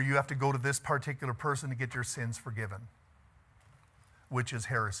where you have to go to this particular person to get your sins forgiven, which is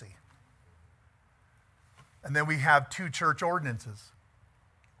heresy. And then we have 2 church ordinances.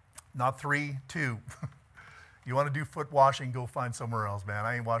 Not 3, 2. You want to do foot washing, go find somewhere else, man.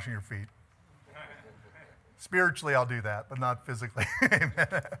 I ain't washing your feet. Spiritually, I'll do that, but not physically.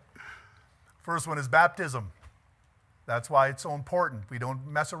 Amen. First one is baptism. That's why it's so important. We don't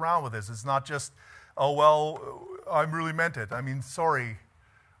mess around with this. It's not just, oh, well, I really meant it. I mean, sorry.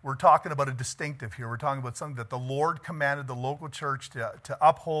 We're talking about a distinctive here. We're talking about something that the Lord commanded the local church to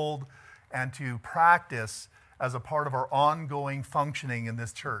uphold and to practice as a part of our ongoing functioning in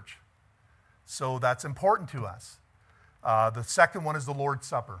this church. So that's important to us. The second one is the Lord's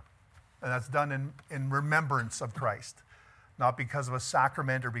Supper. And that's done in remembrance of Christ. Not because of a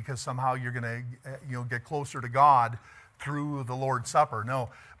sacrament or because somehow you're going to get closer to God through the Lord's Supper.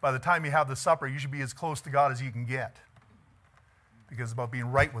 No, by the time you have the supper, you should be as close to God as you can get. Because it's about being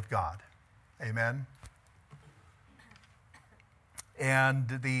right with God. Amen? And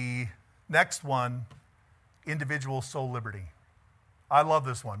the next one, individual soul liberty. I love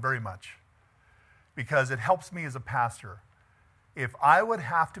this one very much. because it helps me as a pastor. If I would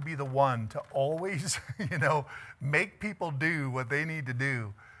have to be the one to always, make people do what they need to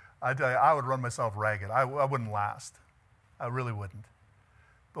do, I tell you, I would run myself ragged. I wouldn't last. I really wouldn't.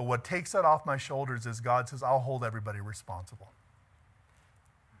 But what takes that off my shoulders is God says, I'll hold everybody responsible.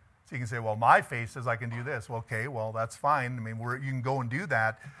 So you can say, well, my faith says I can do this. Well, okay, well, that's fine. I mean, you can go and do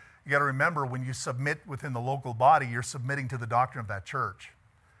that. You got to remember, when you submit within the local body, you're submitting to the doctrine of that church.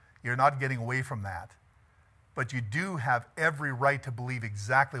 You're not getting away from that. But you do have every right to believe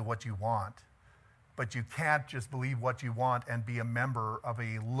exactly what you want. But you can't just believe what you want and be a member of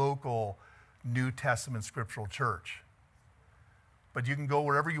a local New Testament scriptural church. But you can go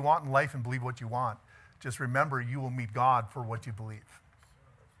wherever you want in life and believe what you want. Just remember, you will meet God for what you believe.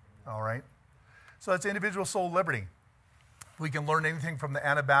 All right? So that's individual soul liberty. If we can learn anything from the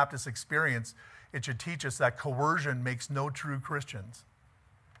Anabaptist experience, it should teach us that coercion makes no true Christians.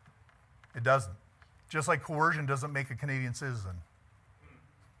 It doesn't. Just like coercion doesn't make a Canadian citizen.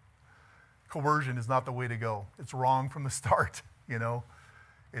 Coercion is not the way to go. It's wrong from the start,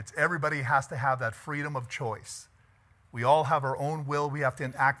 It's everybody has to have that freedom of choice. We all have our own will. We have to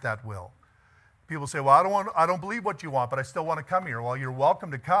enact that will. People say, well, I don't believe what you want, but I still want to come here. Well, you're welcome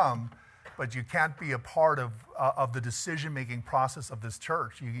to come, but you can't be a part of the decision-making process of this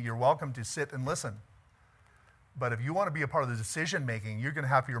church. You're welcome to sit and listen. But if you want to be a part of the decision-making, you're going to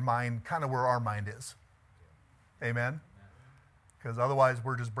have your mind kind of where our mind is. Amen? Because otherwise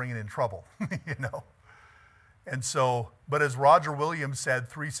we're just bringing in trouble, And so, but as Roger Williams said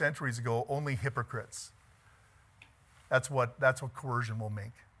 3 centuries ago, only hypocrites. That's what coercion will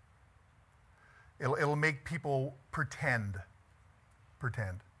make. It'll make people pretend.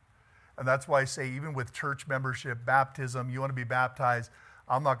 And that's why I say, even with church membership, baptism, you want to be baptized,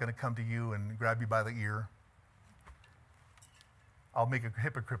 I'm not going to come to you and grab you by the ear. I'll make a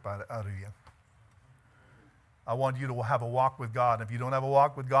hypocrite out of you. I want you to have a walk with God. If you don't have a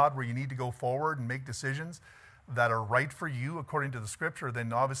walk with God where you need to go forward and make decisions that are right for you according to the scripture,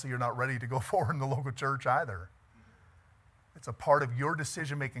 then obviously you're not ready to go forward in the local church either. It's a part of your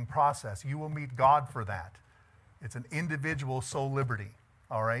decision-making process. You will meet God for that. It's an individual soul liberty,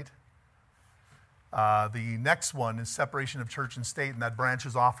 all right? The next one is separation of church and state, and that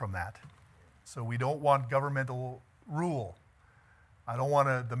branches off from that. So we don't want governmental rule. I don't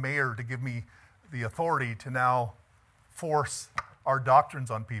want the mayor to give me the authority to now force our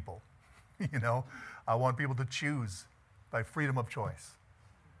doctrines on people. I want people to choose by freedom of choice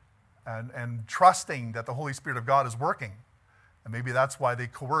and trusting that the Holy Spirit of God is working. And maybe that's why they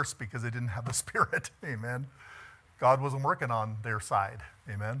coerced, because they didn't have the Spirit. Amen. God wasn't working on their side.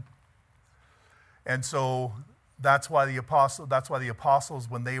 Amen. And so that's why the apostles,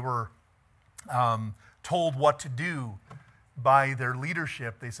 when they were told what to do by their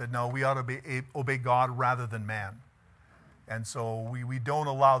leadership, they said, no, we ought to obey God rather than man. And so we don't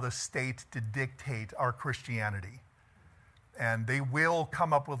allow the state to dictate our Christianity. And they will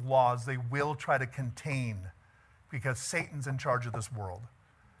come up with laws. They will try to contain, because Satan's in charge of this world.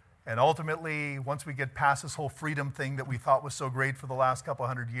 And ultimately, once we get past this whole freedom thing that we thought was so great for the last couple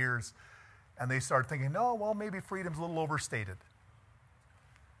 100 years, and they start thinking, no, well, maybe freedom's a little overstated.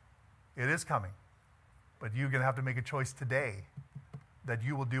 It is coming. But you're going to have to make a choice today that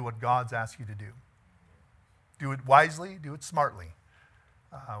you will do what God's asked you to do. Do it wisely, do it smartly.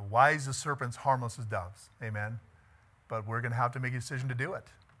 Wise as serpents, harmless as doves. Amen. But we're going to have to make a decision to do it.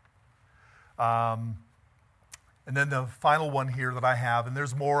 And then the final one here that I have, and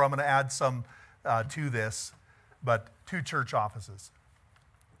there's more, I'm going to add some to this, but 2 church offices.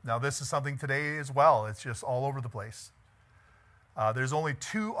 Now, this is something today as well. It's just all over the place. There's only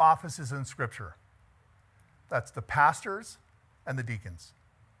 2 offices in Scripture. That's the pastors and the deacons.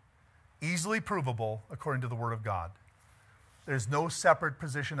 Easily provable according to the Word of God. There's no separate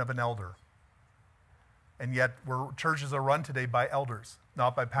position of an elder. And yet, churches are run today by elders,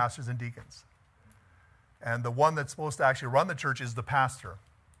 not by pastors and deacons. And the one that's supposed to actually run the church is the pastor,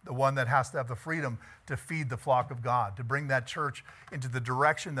 the one that has to have the freedom to feed the flock of God, to bring that church into the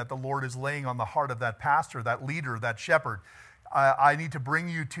direction that the Lord is laying on the heart of that pastor, that leader, that shepherd. I need to bring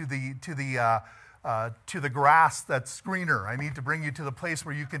you to the grass that's greener. I need to bring you to the place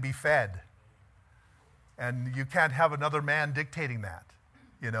where you can be fed. And you can't have another man dictating that,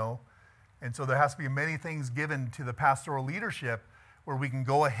 And so there has to be many things given to the pastoral leadership where we can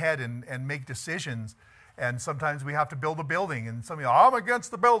go ahead and make decisions. And sometimes we have to build a building, and some of you, I'm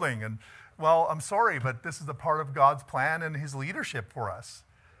against the building. And well, I'm sorry, but this is a part of God's plan and his leadership for us.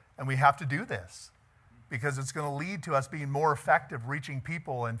 And we have to do this because it's going to lead to us being more effective, reaching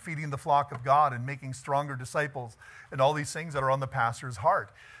people and feeding the flock of God and making stronger disciples and all these things that are on the pastor's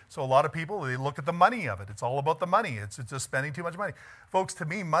heart. So a lot of people, they look at the money of it. It's all about the money. It's just spending too much money. Folks, to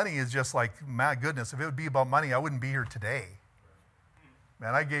me, money is just like, my goodness, if it would be about money, I wouldn't be here today.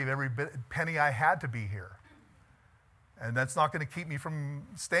 Man, I gave every penny I had to be here. And that's not going to keep me from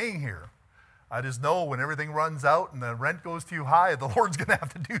staying here. I just know when everything runs out and the rent goes too high, the Lord's going to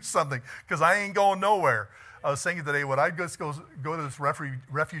have to do something because I ain't going nowhere. I was thinking today, would I just go to this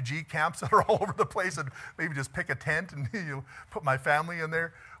refugee camps that are all over the place and maybe just pick a tent and put my family in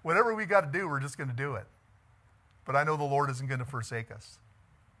there? Whatever we got to do, we're just going to do it. But I know the Lord isn't going to forsake us.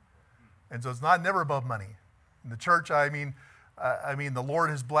 And so it's never about money. In the church, I mean, the Lord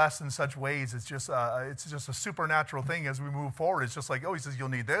has blessed in such ways. It's just a supernatural thing as we move forward. It's just like, oh, he says, you'll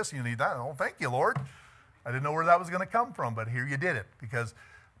need this, you'll need that. Oh, thank you, Lord. I didn't know where that was going to come from, but here you did it. Because,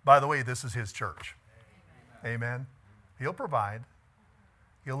 by the way, this is his church. Amen. He'll provide.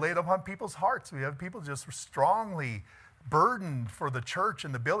 He'll lay it upon people's hearts. We have people just strongly burdened for the church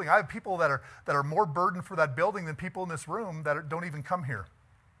and the building. I have people that are more burdened for that building than people in this room that don't even come here.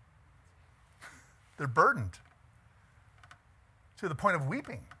 They're burdened to the point of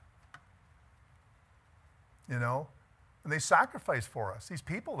weeping, and they sacrifice for us. These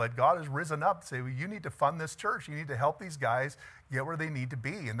people that God has risen up to say, well, you need to fund this church. You need to help these guys get where they need to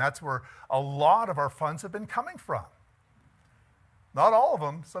be. And that's where a lot of our funds have been coming from. Not all of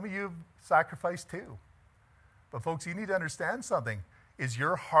them. Some of you have sacrificed too. But folks, you need to understand something. Is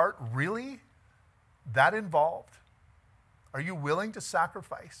your heart really that involved? Are you willing to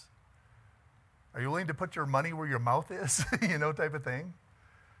sacrifice? Are you willing to put your money where your mouth is, type of thing?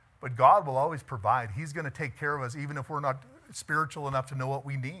 But God will always provide. He's going to take care of us even if we're not spiritual enough to know what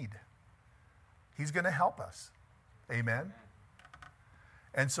we need. He's going to help us. Amen?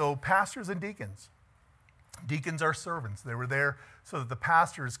 And so pastors and deacons are servants. They were there so that the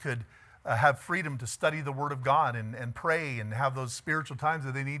pastors could have freedom to study the Word of God and pray and have those spiritual times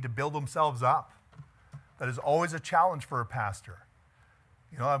that they need to build themselves up. That is always a challenge for a pastor.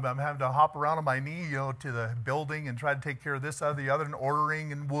 I'm having to hop around on my knee, to the building and try to take care of this, that, or the other, and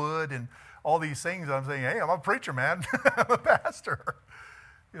ordering and wood and all these things. I'm saying, hey, I'm a preacher, man. I'm a pastor.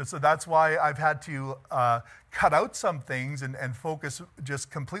 So that's why I've had to cut out some things and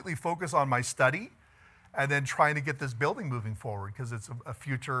completely focus on my study and then trying to get this building moving forward because it's a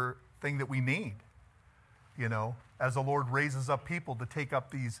future thing that we need, as the Lord raises up people to take up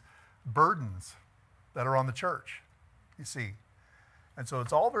these burdens that are on the church, you see. And so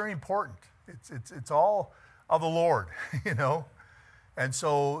it's all very important. It's all of the Lord, And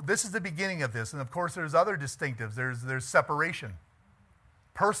so this is the beginning of this. And of course, there's other distinctives. There's separation,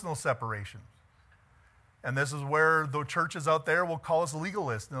 personal separation. And this is where the churches out there will call us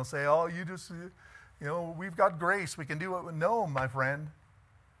legalists. And they'll say, oh, we've got grace. We can do it. No, my friend.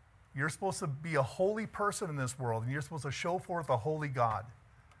 You're supposed to be a holy person in this world. And you're supposed to show forth a holy God.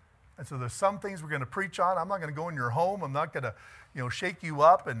 And so there's some things we're going to preach on. I'm not going to go in your home. I'm not going to, shake you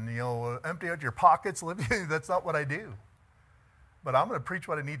up and, empty out your pockets. That's not what I do. But I'm going to preach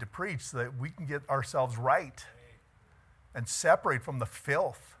what I need to preach so that we can get ourselves right and separate from the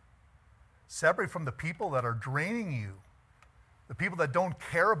filth. Separate from the people that are draining you. The people that don't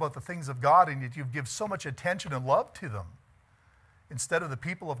care about the things of God and yet you give so much attention and love to them instead of the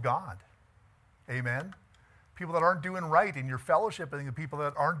people of God. Amen? People that aren't doing right in your fellowship and the people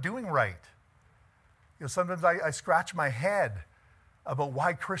that aren't doing right. Sometimes I scratch my head about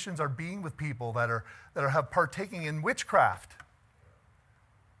why Christians are being with people that are partaking in witchcraft.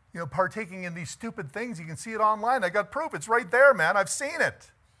 Partaking in these stupid things. You can see it online. I got proof. It's right there, man. I've seen it.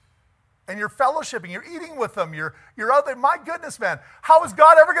 And you're fellowshipping. You're eating with them. You're out there. My goodness, man. How is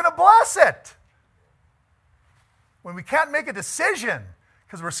God ever going to bless it? When we can't make a decision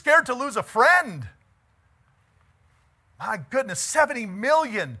because we're scared to lose a friend. My goodness, 70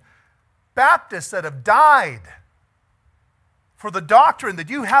 million Baptists that have died for the doctrine that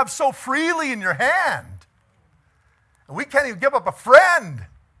you have so freely in your hand. And we can't even give up a friend.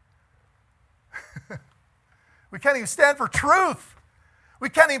 We can't even stand for truth. We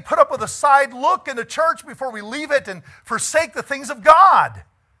can't even put up with a side look in the church before we leave it and forsake the things of God.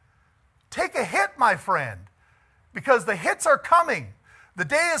 Take a hit, my friend, because the hits are coming. The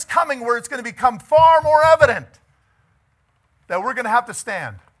day is coming where it's going to become far more evident that we're going to have to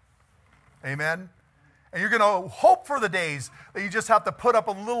stand. Amen? And you're going to hope for the days that you just have to put up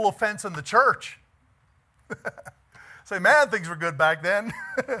a little offense in the church. Say, man, things were good back then.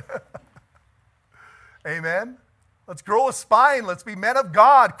 Amen? Let's grow a spine. Let's be men of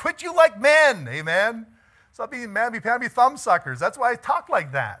God. Quit you like men. Amen? Stop being man, be thumb suckers. That's why I talk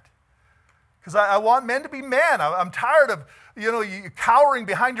like that. Because I want men to be men. I'm tired of, you cowering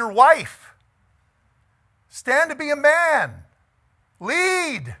behind your wife. Stand to be a man.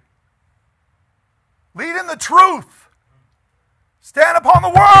 Lead. Lead in the truth. Stand upon the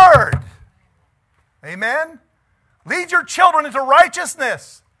word. Amen? Lead your children into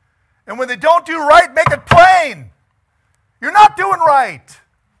righteousness. And when they don't do right, make it plain. You're not doing right.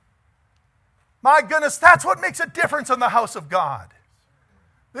 My goodness, that's what makes a difference in the house of God.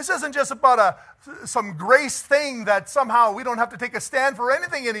 This isn't just about some grace thing that somehow we don't have to take a stand for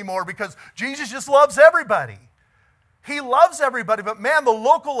anything anymore because Jesus just loves everybody. He loves everybody, but man, the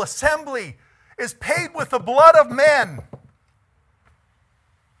local assembly is paid with the blood of men.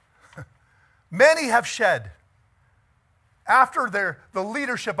 Many have shed. After the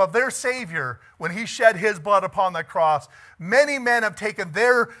leadership of their Savior, when he shed his blood upon the cross, many men have taken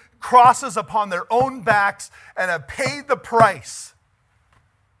their crosses upon their own backs and have paid the price.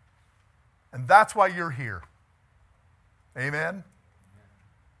 And that's why you're here. Amen?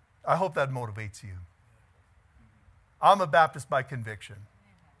 I hope that motivates you. I'm a Baptist by conviction.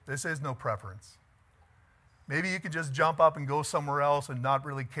 This is no preference. Maybe you could just jump up and go somewhere else and not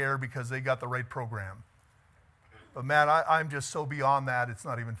really care because they got the right program. But man, I'm just so beyond that, it's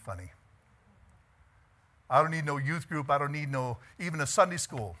not even funny. I don't need no youth group. I don't need even a Sunday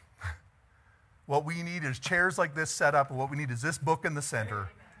school. What we need is chairs like this set up, and what we need is this book in the center.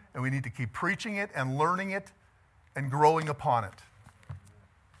 And we need to keep preaching it and learning it and growing upon it.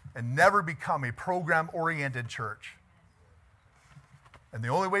 And never become a program-oriented church. And the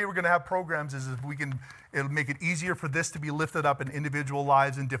only way we're going to have programs is if it'll make it easier for this to be lifted up in individual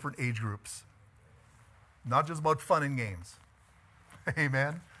lives in different age groups. Not just about fun and games.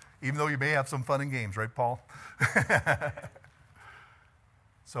 Amen? Even though you may have some fun and games, right, Paul?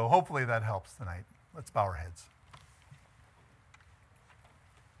 So hopefully that helps tonight. Let's bow our heads.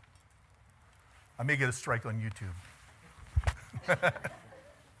 I may get a strike on YouTube.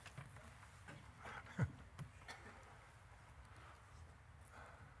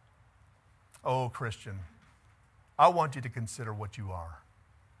 Oh, Christian, I want you to consider what you are.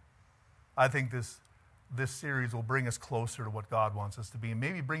 I think this series will bring us closer to what God wants us to be and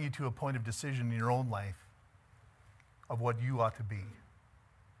maybe bring you to a point of decision in your own life of what you ought to be.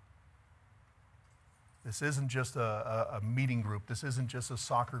 This isn't just a meeting group. This isn't just a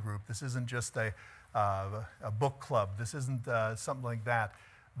soccer group. This isn't just a book club. This isn't something like that.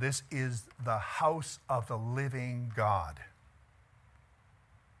 This is the house of the living God.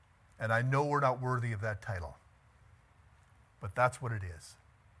 And I know we're not worthy of that title, but that's what it is.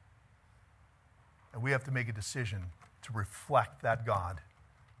 And we have to make a decision to reflect that God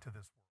to this world.